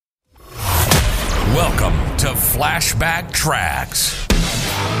Welcome to Flashback Tracks.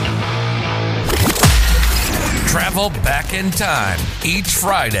 Travel back in time each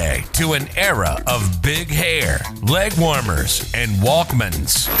Friday to an era of big hair, leg warmers, and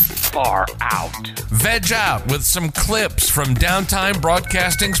Walkmans. Far out. Veg out with some clips from Downtime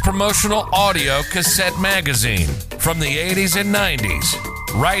Broadcasting's promotional audio cassette magazine from the 80s and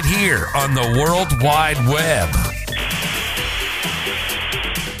 90s, right here on the World Wide Web.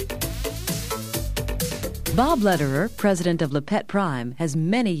 Bob Lederer, president of Lipette Prime, has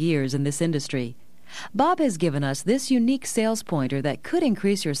many years in this industry. Bob has given us this unique sales pointer that could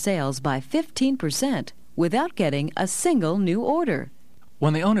increase your sales by 15% without getting a single new order.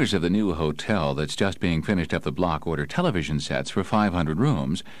 When the owners of the new hotel that's just being finished up the block order television sets for 500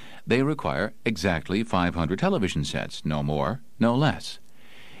 rooms, they require exactly 500 television sets, no more, no less.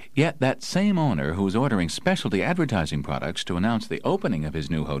 Yet that same owner who's ordering specialty advertising products to announce the opening of his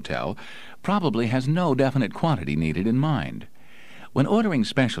new hotel probably has no definite quantity needed in mind. When ordering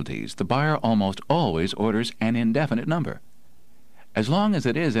specialties, the buyer almost always orders an indefinite number. As long as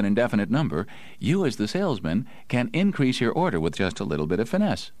it is an indefinite number, you as the salesman can increase your order with just a little bit of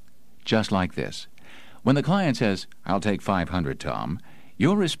finesse. Just like this. When the client says, "I'll take 500, Tom,"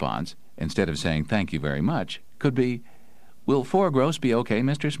 your response, instead of saying "thank you very much," could be, "Will 4 gross be okay,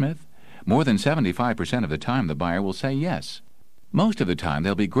 Mr. Smith?" More than 75% of the time the buyer will say yes. Most of the time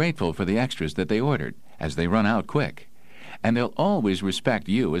they'll be grateful for the extras that they ordered, as they run out quick. And they'll always respect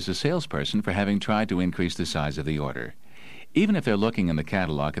you as a salesperson for having tried to increase the size of the order. Even if they're looking in the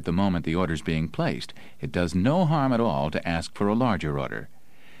catalog at the moment the order's being placed, it does no harm at all to ask for a larger order.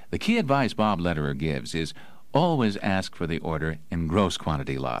 The key advice Bob Lederer gives is always ask for the order in gross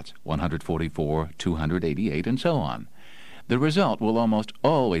quantity lots, 144, 288, and so on. The result will almost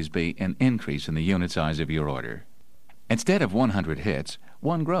always be an increase in the unit size of your order. Instead of 100 hits,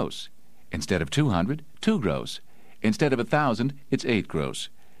 1 gross. Instead of 200, 2 gross. Instead of 1,000, it's 8 gross.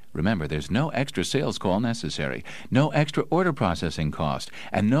 Remember, there's no extra sales call necessary, no extra order processing cost,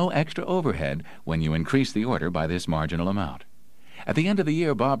 and no extra overhead when you increase the order by this marginal amount. At the end of the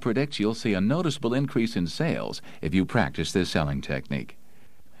year, Bob predicts you'll see a noticeable increase in sales if you practice this selling technique.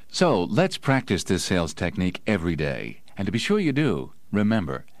 So, let's practice this sales technique every day. And to be sure you do,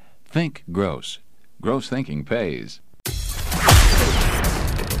 remember, think gross. Gross thinking pays.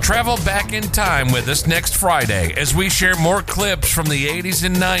 Travel back in time with us next Friday as we share more clips from the 80s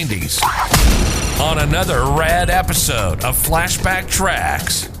and 90s on another rad episode of Flashback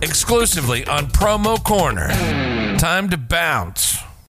Tracks, exclusively on Promo Corner. Time to bounce.